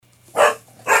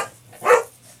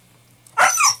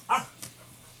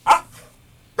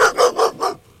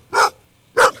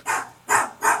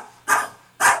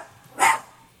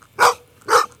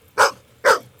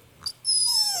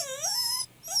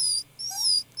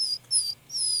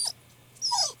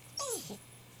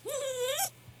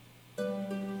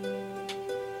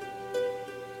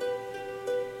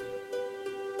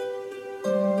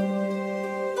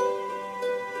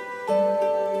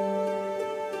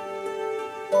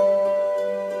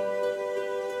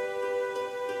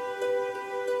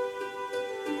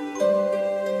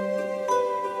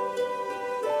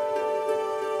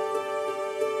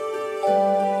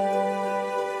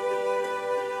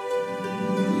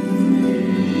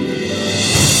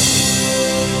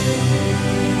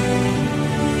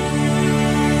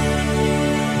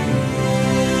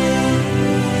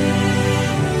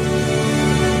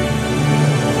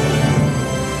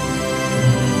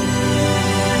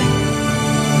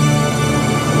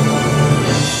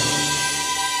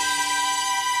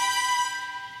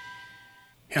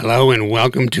Hello and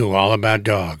welcome to All About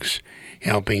Dogs,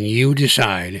 helping you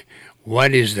decide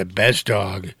what is the best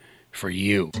dog for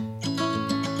you.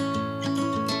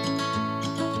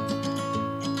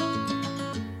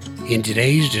 In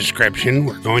today's description,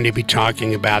 we're going to be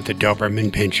talking about the Doberman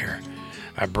Pinscher,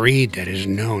 a breed that is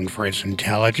known for its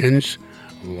intelligence,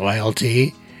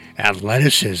 loyalty,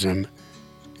 athleticism,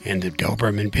 and the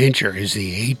Doberman Pinscher is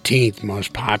the 18th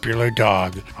most popular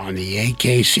dog on the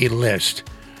AKC list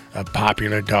of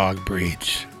popular dog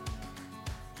breeds.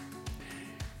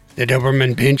 The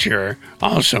Doberman Pinscher,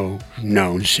 also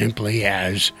known simply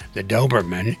as the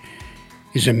Doberman,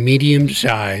 is a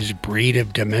medium-sized breed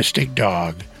of domestic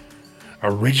dog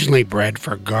originally bred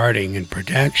for guarding and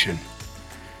protection.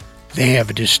 They have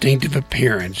a distinctive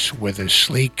appearance with a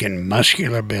sleek and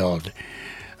muscular build,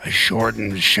 a short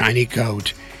and shiny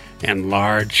coat, and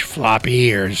large floppy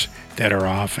ears that are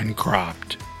often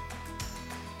cropped.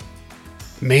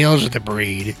 Males of the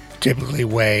breed typically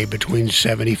weigh between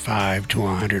 75 to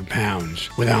 100 pounds,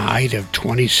 with a height of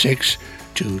 26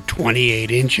 to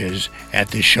 28 inches at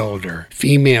the shoulder.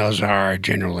 Females are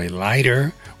generally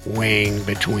lighter, weighing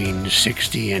between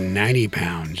 60 and 90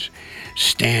 pounds,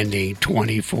 standing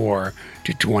 24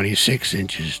 to 26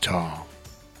 inches tall.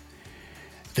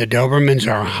 The Dobermans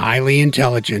are highly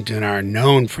intelligent and are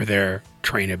known for their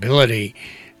trainability,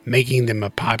 making them a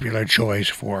popular choice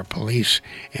for police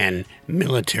and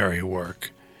military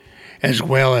work, as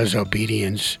well as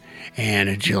obedience and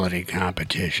agility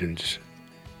competitions.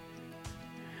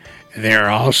 They are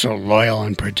also loyal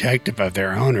and protective of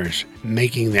their owners,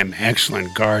 making them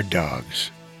excellent guard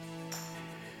dogs.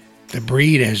 The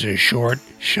breed has a short,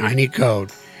 shiny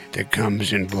coat that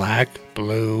comes in black,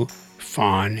 blue,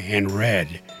 fawn, and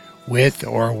red, with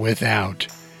or without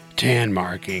tan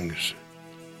markings.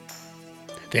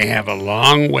 They have a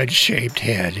long wedge-shaped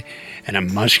head and a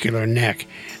muscular neck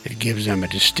that gives them a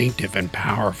distinctive and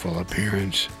powerful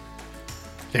appearance.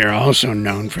 They are also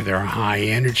known for their high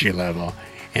energy level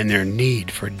and their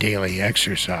need for daily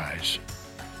exercise.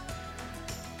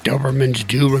 Dobermans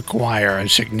do require a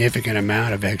significant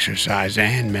amount of exercise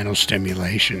and mental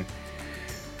stimulation,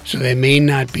 so they may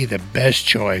not be the best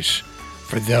choice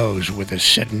for those with a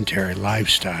sedentary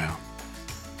lifestyle.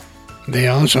 They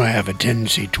also have a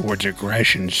tendency towards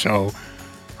aggression, so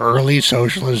early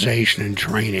socialization and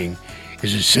training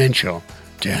is essential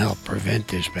to help prevent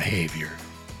this behavior.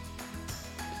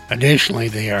 Additionally,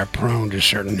 they are prone to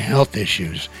certain health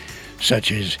issues,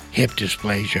 such as hip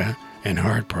dysplasia and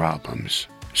heart problems,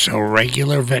 so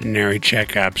regular veterinary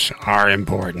checkups are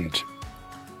important.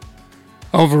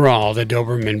 Overall, the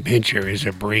Doberman Pinscher is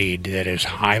a breed that is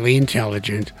highly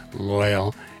intelligent,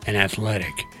 loyal, and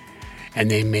athletic, and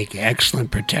they make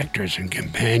excellent protectors and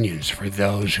companions for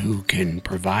those who can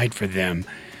provide for them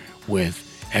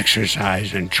with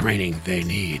exercise and training they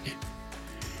need.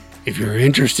 If you're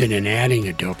interested in adding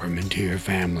a Doberman to your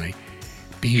family,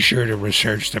 be sure to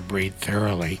research the breed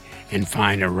thoroughly and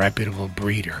find a reputable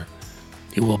breeder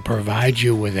who will provide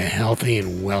you with a healthy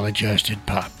and well-adjusted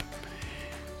pup.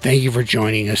 Thank you for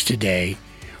joining us today.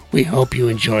 We hope you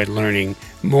enjoyed learning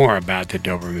more about the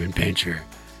Doberman Pinscher.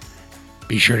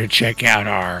 Be sure to check out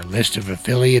our list of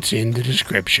affiliates in the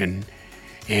description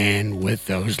and with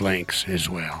those links as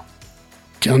well.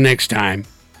 Till next time,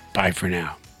 bye for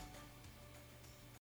now.